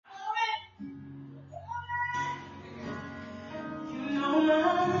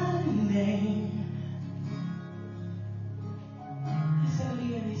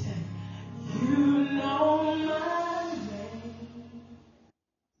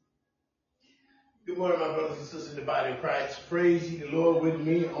Good morning, my brothers and sisters in the body of Christ. Praise ye the Lord with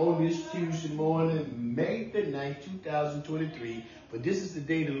me on this Tuesday morning, May the 9th, 2023. But this is the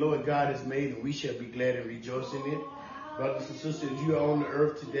day the Lord God has made, and we shall be glad and rejoice in it. Brothers and sisters, you are on the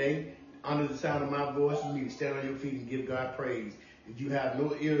earth today, under the sound of my voice. You need to stand on your feet and give God praise. If you have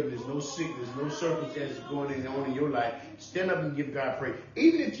no illness, no sickness, no circumstances going on in your life, stand up and give God praise.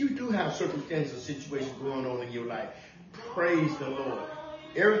 Even if you do have circumstances or situations going on in your life, praise the Lord.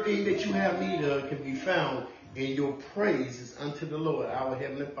 Everything that you have need of can be found in your praises unto the Lord, our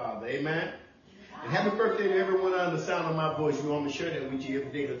Heavenly Father. Amen. And happy birthday to everyone under the sound of my voice. We want to share that with you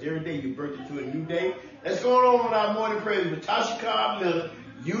every day, because every day you birthday to a new day. Let's go on with our morning praise with Tasha Cobb Miller.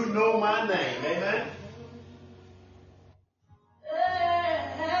 You know my name. Amen.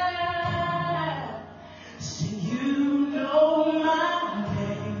 You know my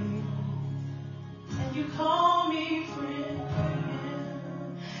name, and you call me friend.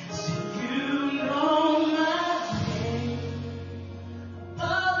 You know my name,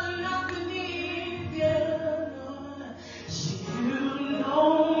 above and not beneath, yeah, Lord. You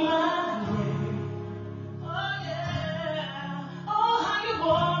know my name, oh yeah, oh how you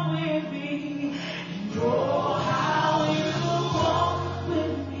walk with me.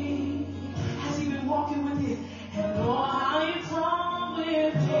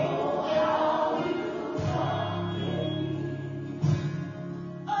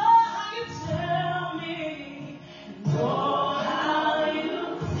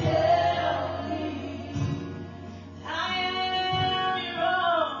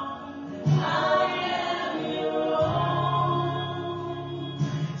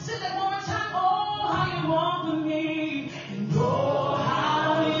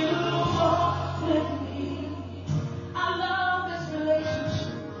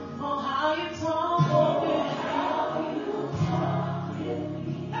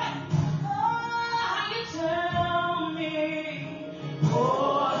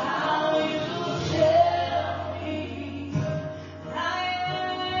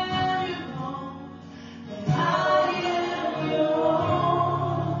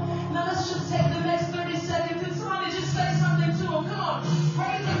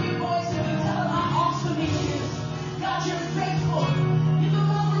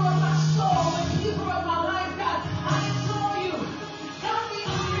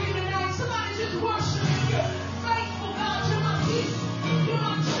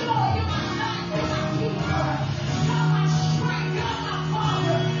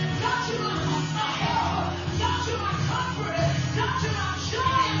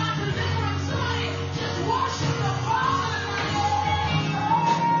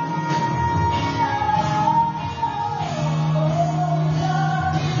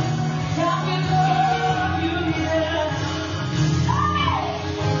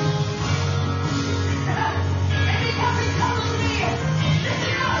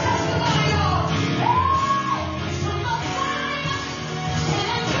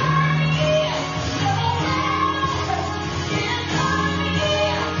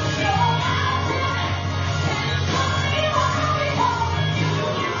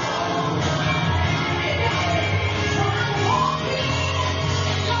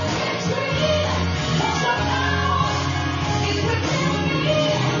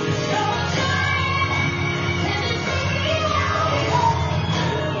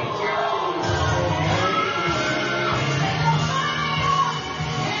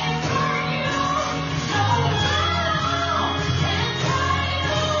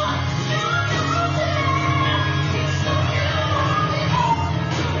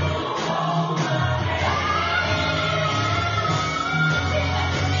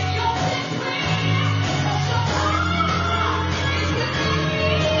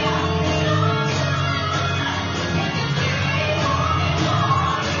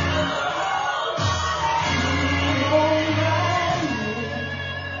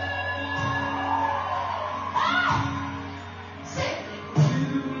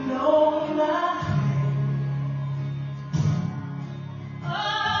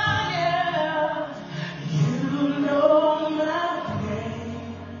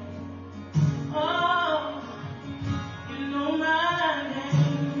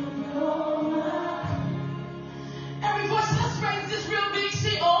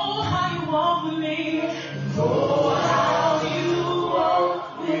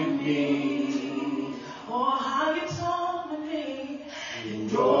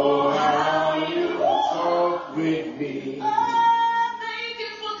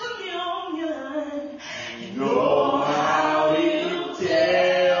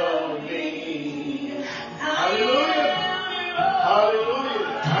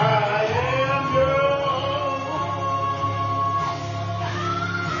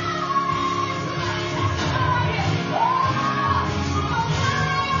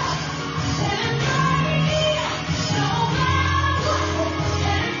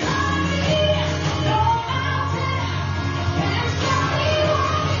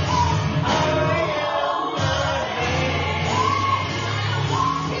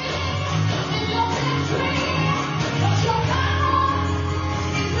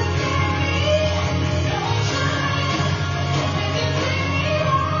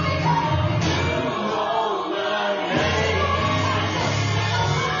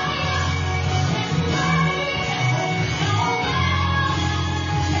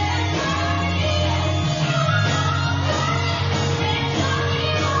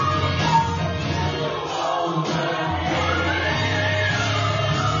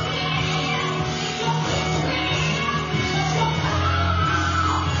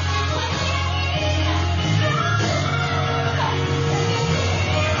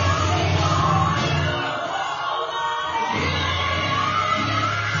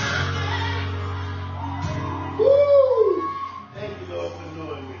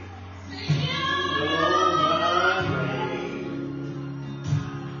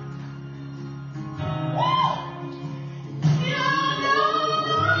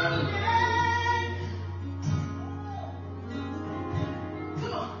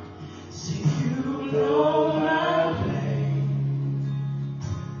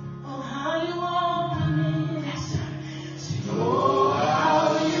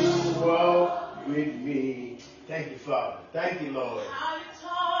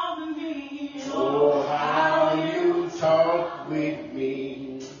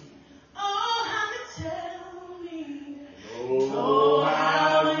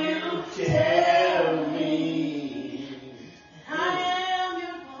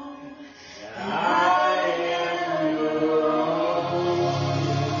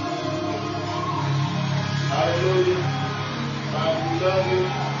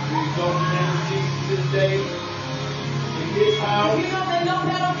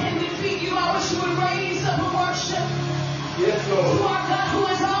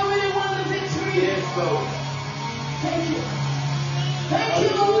 Lord. Thank you. Thank you,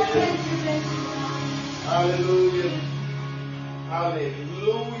 Lord. Thank you, thank you. Hallelujah.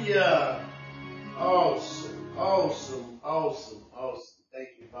 Hallelujah. Awesome, awesome, awesome, awesome. Thank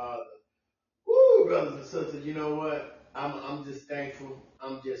you, Father. Woo, brothers and sisters, you know what? I'm just thankful.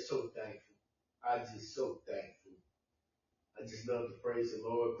 I'm just so thankful. I'm just so thankful. I just love to praise the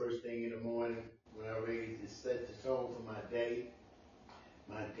Lord first thing in the morning when I ready to set the tone for my day.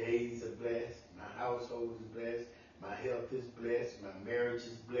 My days are blessed. My household is blessed. My health is blessed. My marriage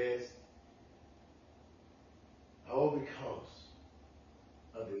is blessed. All because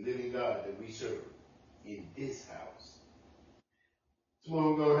of the living God that we serve in this house. So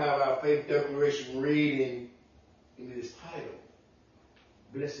we're going to have our faith declaration reading in this title,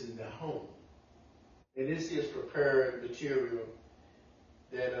 Blessing the Home. And this is prepared material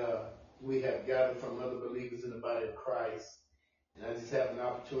that we have gathered from other believers in the body of Christ. And I just have an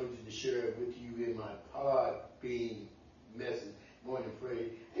opportunity to share it with you in my Podbean message. Morning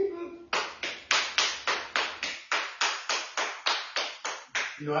praise. Hey, brother.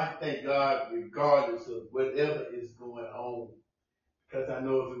 You know, I thank God regardless of whatever is going on, because I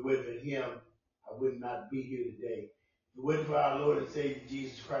know if it wasn't for Him, I would not be here today. If it wasn't for our Lord and Savior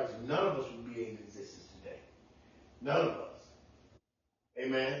Jesus Christ, none of us would be in existence today. None of us.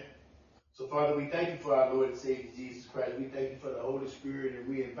 Amen. So, Father, we thank you for our Lord and Savior Jesus Christ. We thank you for the Holy Spirit, and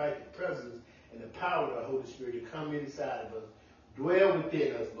we invite the presence and the power of the Holy Spirit to come inside of us, dwell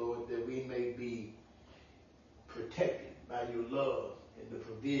within us, Lord, that we may be protected by your love and the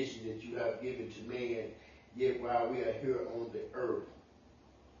provision that you have given to man, yet while we are here on the earth.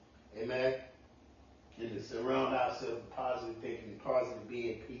 Amen. And to surround ourselves with positive thinking and positive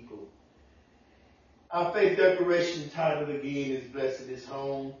being people. Our faith declaration titled again is Blessed is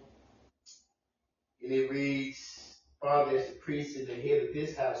Home. And it reads, Father, as the priest and the head of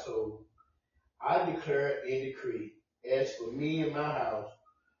this household, I declare and decree, as for me and my house,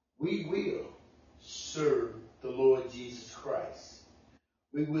 we will serve the Lord Jesus Christ.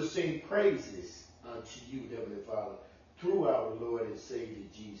 We will sing praises unto you, Heavenly Father, through our Lord and Savior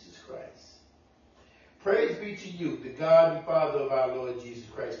Jesus Christ. Praise be to you, the God and Father of our Lord Jesus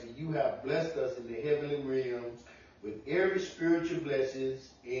Christ, for you have blessed us in the heavenly realms with every spiritual blessings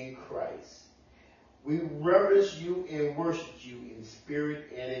in Christ. We reverence you and worship you in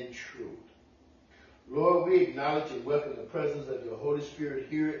spirit and in truth. Lord, we acknowledge and welcome the presence of your Holy Spirit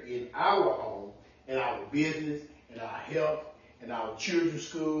here in our home, in our business, in our health, in our children's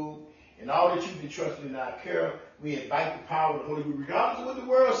school, and all that you've entrusted in our care. We invite the power of the Holy Spirit. Regardless of what the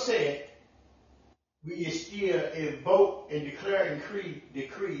world said, we still invoke and declare and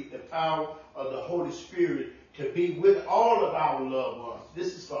decree the power of the Holy Spirit to be with all of our loved ones.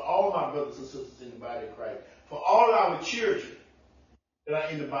 This is for all my brothers and sisters in the body of Christ, for all our children that are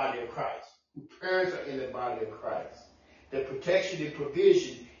in the body of Christ, whose parents are in the body of Christ. The protection and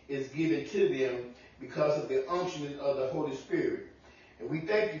provision is given to them because of the unctioning of the Holy Spirit. And we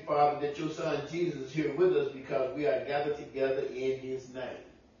thank you, Father, that your Son Jesus is here with us because we are gathered together in his name.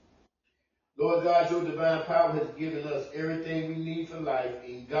 Lord God, your divine power has given us everything we need for life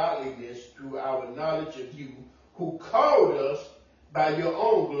in godliness through our knowledge of you, who called us by your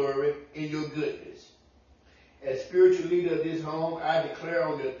own glory and your goodness. As spiritual leader of this home, I declare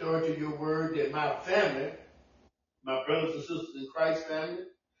on the authority of your word that my family, my brothers and sisters in Christ's family,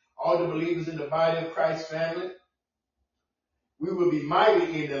 all the believers in the body of Christ's family, we will be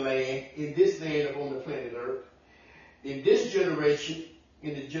mighty in the land, in this land upon the planet Earth, in this generation,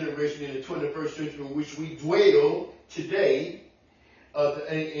 in the 21st century in which we dwell today,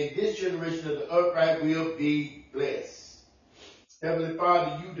 in this generation of the upright will be blessed. Heavenly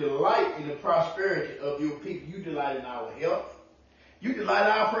Father, you delight in the prosperity of your people. You delight in our health. You delight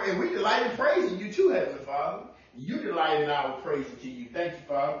in our praise. And we delight in praising you too, Heavenly Father. You delight in our praising to you. Thank you,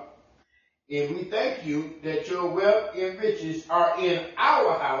 Father. And we thank you that your wealth and riches are in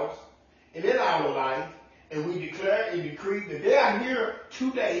our house and in our life. And we declare and decree that they are here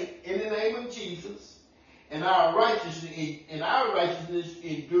today in the name of Jesus. And our righteousness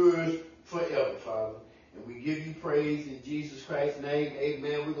endures forever, Father. And we give you praise in Jesus Christ's name.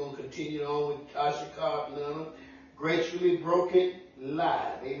 Amen. We're going to continue on with Tasha Carpenter, Gracefully Broken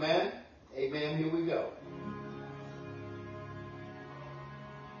Live. Amen. Amen. Here we go.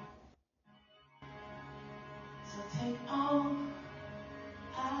 So take all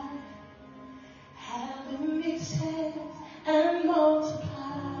I have in mixed hands and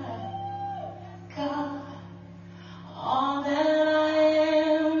multiply, God, all that I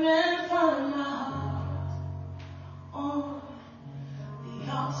am and find my heart on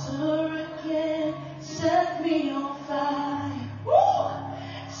the altar again. Set me on fire, woo!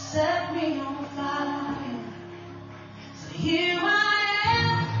 Set me on fire. So here I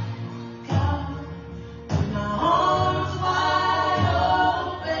am, God, with my arms wide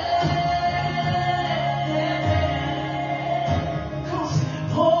open. Come on, sing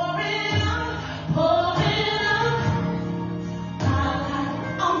it. Pouring out, pouring out.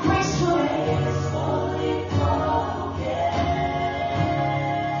 I'm gracefully broken.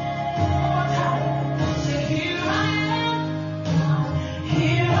 One more time. Say, here I am,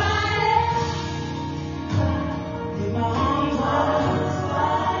 with my arms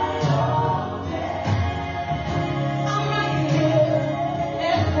wide open. I'm right here,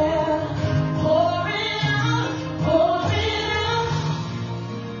 pouring out, pouring out.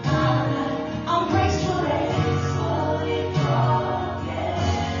 I'm gracefully broken.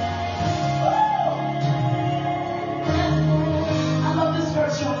 I love this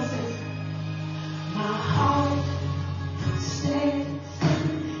verse, y'all. It says, my heart stands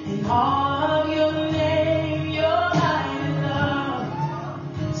in awe of your name, your mighty love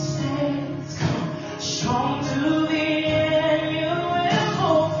stands strong to the end. You will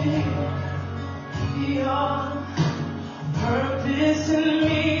fulfill your purpose in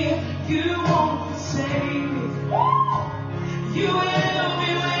me. You won't forsake me. You will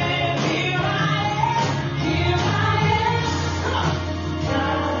be with me. Here I am. Come on.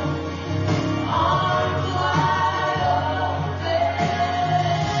 God, arms wide open.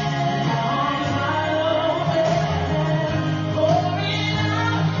 Arms wide open. Pouring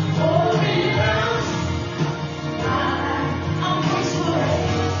out, pouring out. I'm gracefully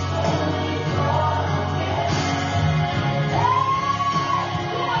broken.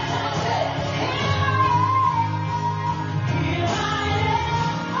 Here I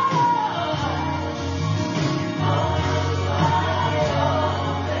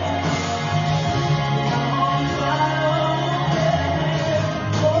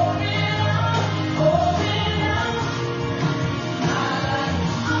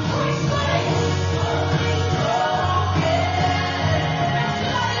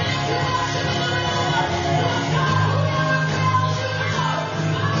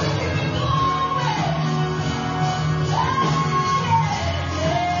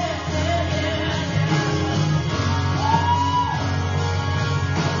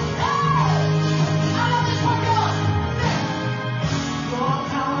your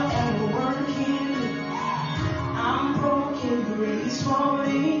power at work in me. I'm broken,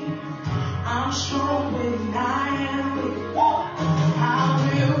 gracefully. I'm strong when I am weak.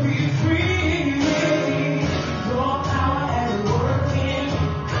 I will be free. Your power at work in me.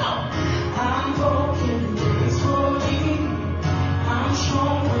 I'm broken, gracefully. I'm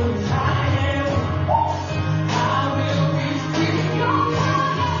strong when I am weak. I will be free. Your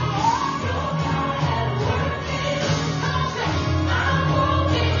power at work in me. I'm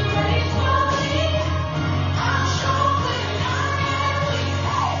broken, gracefully. I'm strong when I am weak.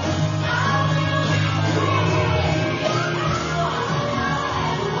 I will be free. Your power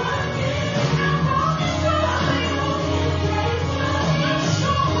at work in me. I'm broken, gracefully. I'm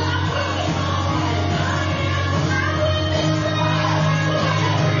strong when I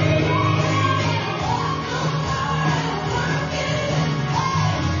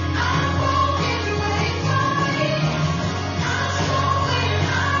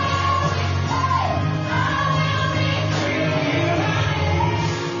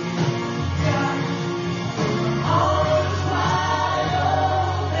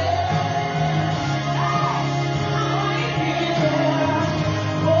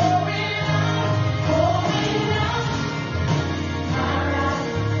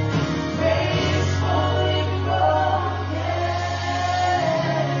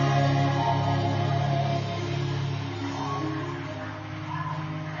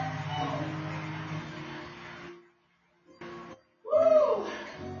Woo!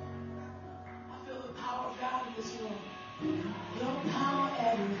 I feel the power of God in this room. Your power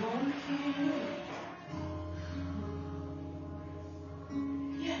at work in me.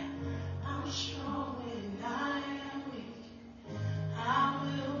 Yeah, I'm strong when I am weak. I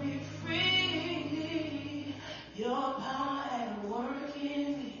will be free. Your power at work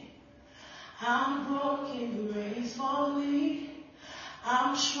in me. I'm broken gracefully.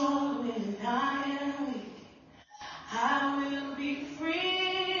 I'm strong when I am weak. I will be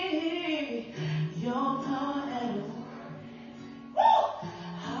free. Your power at work. Woo!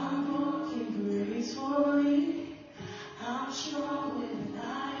 I'm broken gracefully. I'm strong when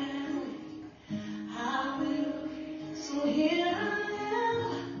I am weak. I will be. So here I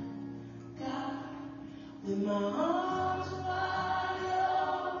am, God, with my arms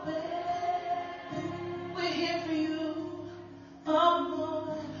wide open. We're here for you. Oh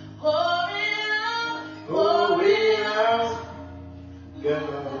Lord, pouring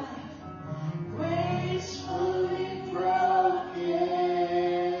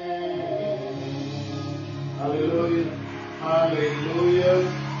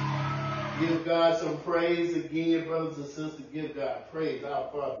Hallelujah. Give God some praise again, brothers and sisters. Give God praise.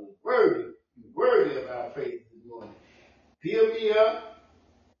 Our Father is worthy of our praise this morning. Fill me up.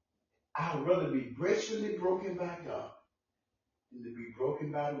 I'd rather be graciously broken by God than to be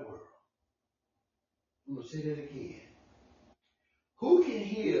broken by the world. I'm going to say that again. Who can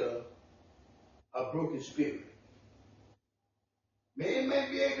heal a broken spirit? Man may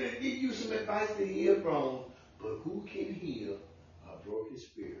be able to give you some advice to heal from, but who can heal a broken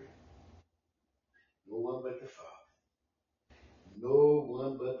spirit? No one but the Father. No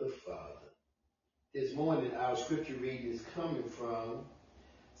one but the Father. This morning, our scripture reading is coming from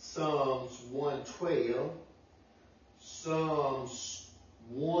Psalms 112. Psalms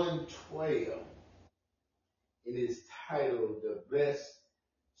 112. It is titled, The Blessed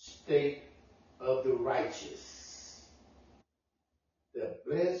State of the Righteous. The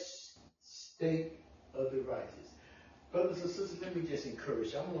blessed state of the righteous. Brothers and sisters, let me just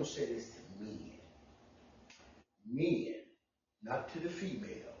encourage you. I want to say this to men. Men, not to the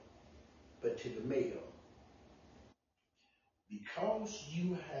female, but to the male. Because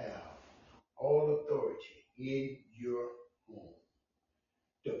you have all authority in your home,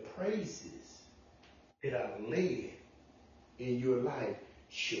 the praises that are laid in your life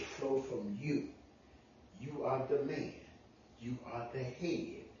should flow from you. You are the man. You are the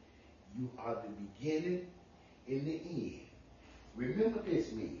head. You are the beginning and the end. Remember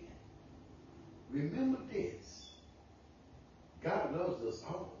this, men. Remember this. God loves us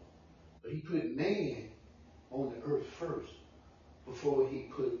all, but he put man on the earth first before he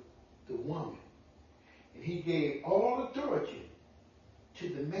put the woman. And he gave all authority to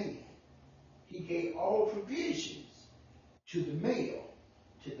the man. He gave all provisions to the male,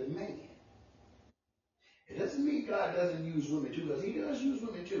 to the man. It doesn't mean God doesn't use women too, because he does use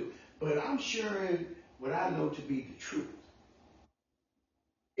women too. But I'm sharing what I know to be the truth.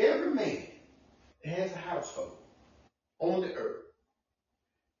 Every man that has a household on the earth,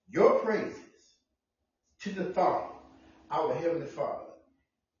 your praises to the Father, our Heavenly Father,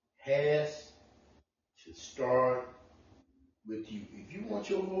 has to start with you. If you want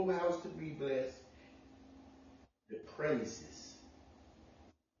your whole house to be blessed, the praises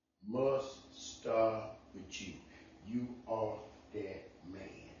must start with you. You are that man.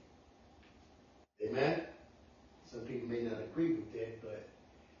 Amen? Some people may not agree with that, but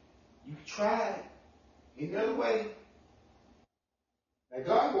you can try it any other way. Now,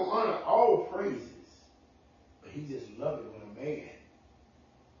 God will honor all praises, but he just loves it when a man,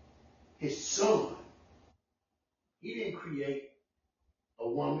 his son, he didn't create a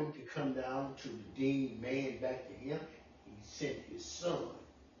woman to come down to redeem man back to him. He sent his son.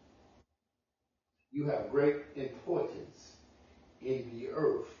 You have great importance in the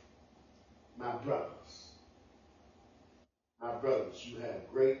earth, my brothers. My brothers, you have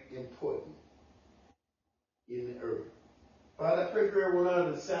great importance in the earth. Father, I pray for everyone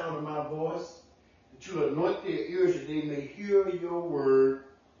under the sound of my voice, that you anoint their ears that they may hear your word,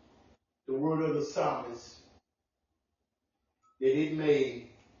 the word of the psalmist, that they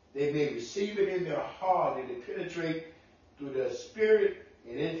may receive it in their heart, that it penetrate through their spirit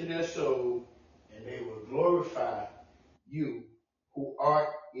and into their soul, and they will glorify you who art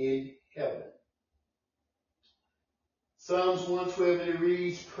in heaven. Psalms 112, and it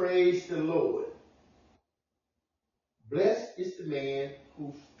reads, Praise the Lord. Blessed is the man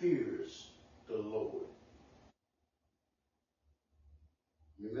who fears the Lord.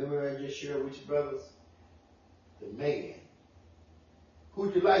 Remember I just shared with you, brothers? The man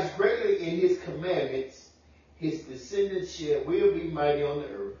who delights greatly in his commandments, his descendants will be mighty on the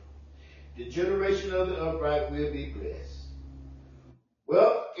earth. The generation of the upright will be blessed.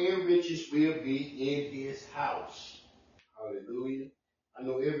 Wealth and riches will be in his house. Hallelujah. I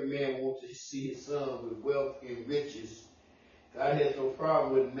know every man wants to see his son with wealth and riches. God has no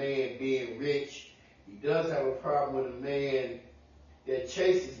problem with a man being rich. He does have a problem with a man that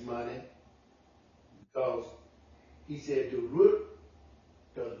chases money, because he said the root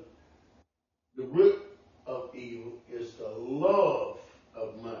of evil is the love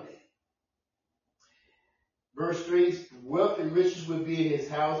of money. Verse 3, wealth and riches will be in his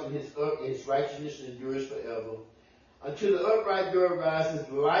house, and his righteousness endures forever. Until the upright there arises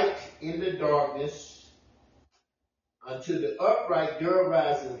light in the darkness. Until the upright there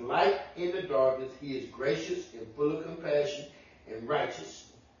arises light in the darkness, he is gracious and full of compassion and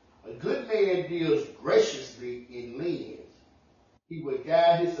righteous. A good man deals graciously in lenience. He will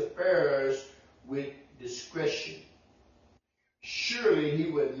guide his affairs with discretion. Surely he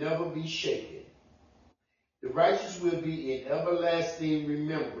will never be shaken. The righteous will be in everlasting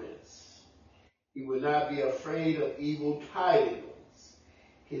remembrance. He will not be afraid of evil tidings.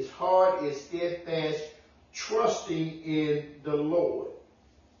 His heart is steadfast, trusting in the Lord.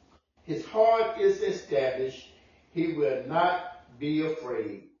 His heart is established. He will not be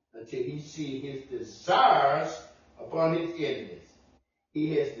afraid until he see his desires upon his enemies.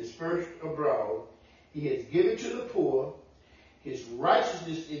 He has dispersed abroad. He has given to the poor. His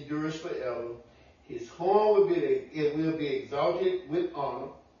righteousness endures forever. His horn will be exalted with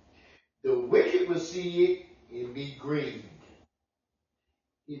honor. The wicked will see it and be grieved.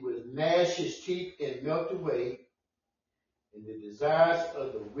 He will gnash his teeth and melt away, and the desires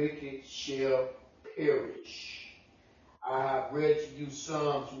of the wicked shall perish. I have read to you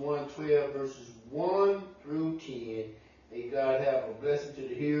Psalms 112, verses 1 through 10. May God have a blessing to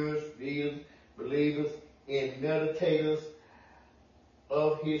the hearers, readers, believers, and meditators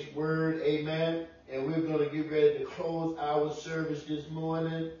of his word. Amen. And we're going to get ready to close our service this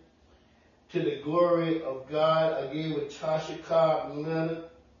morning to the glory of God, again with Tasha Cobb and Leonard.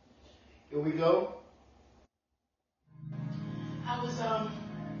 Here we go. I was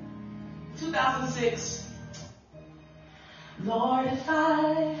 2006. Lord, if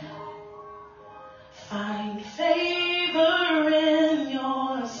I find favor in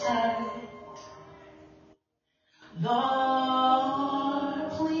your sight,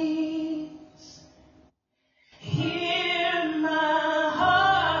 Lord, please hear my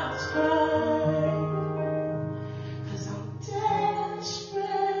heart's cry, 'cause I'm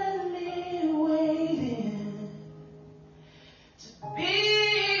desperately waiting to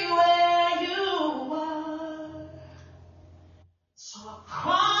be where you are. So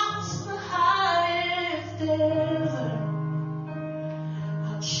across the highest desert,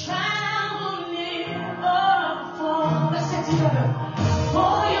 I'll travel near or far. Let's sing together.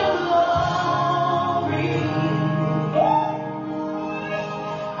 For your glory,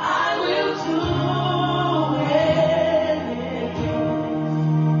 I will do anything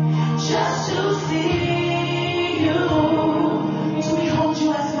just to see you, to behold you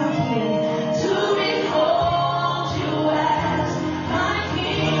as my king, to behold you as my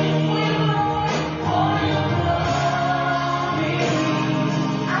king. For your glory,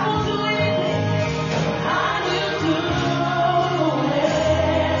 I will do anything. I will do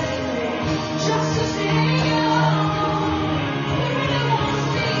anything just to see you. We really want to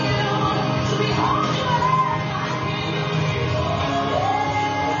see you, to behold you as my king.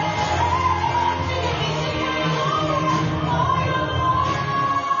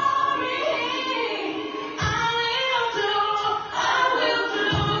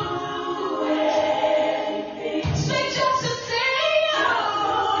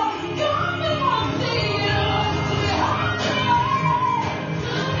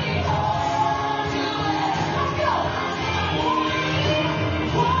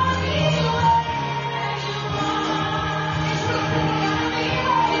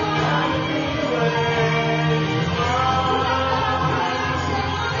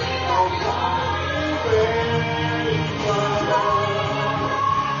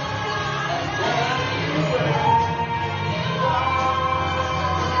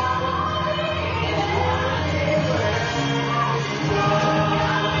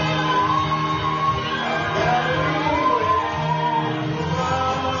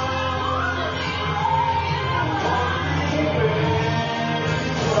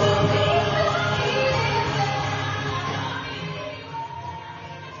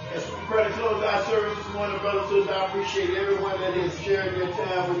 As we pray to close our service this morning, brothers and sisters, I appreciate everyone that is sharing their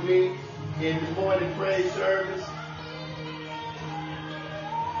time with me in the morning praise service. I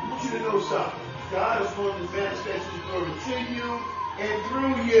want you to know something. God is going to manifest his glory to you and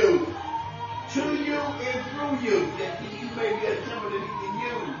through you. To you and through you. That you may be a temple that he can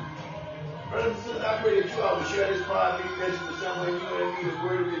use. Brothers and sisters, I pray that you all will share this podcast message with someone you and need a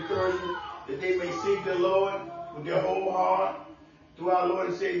word of encouragement, that they may seek the Lord with their whole heart through our Lord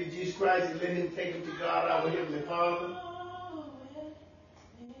and Savior Jesus Christ, and let him take them to God, our Heavenly Father.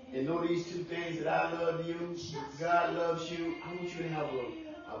 And know these two things, that I love you, God loves you. I want you to have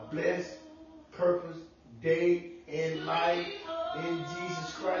a blessed, purpose, day, and life in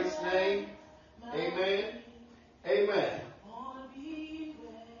Jesus Christ's name. Amen. Amen.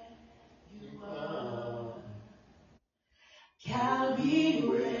 Gotta be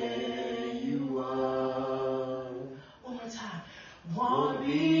where you are. One more time. Wanna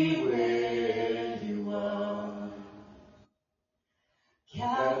be where you are.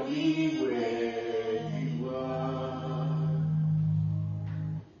 Gotta be where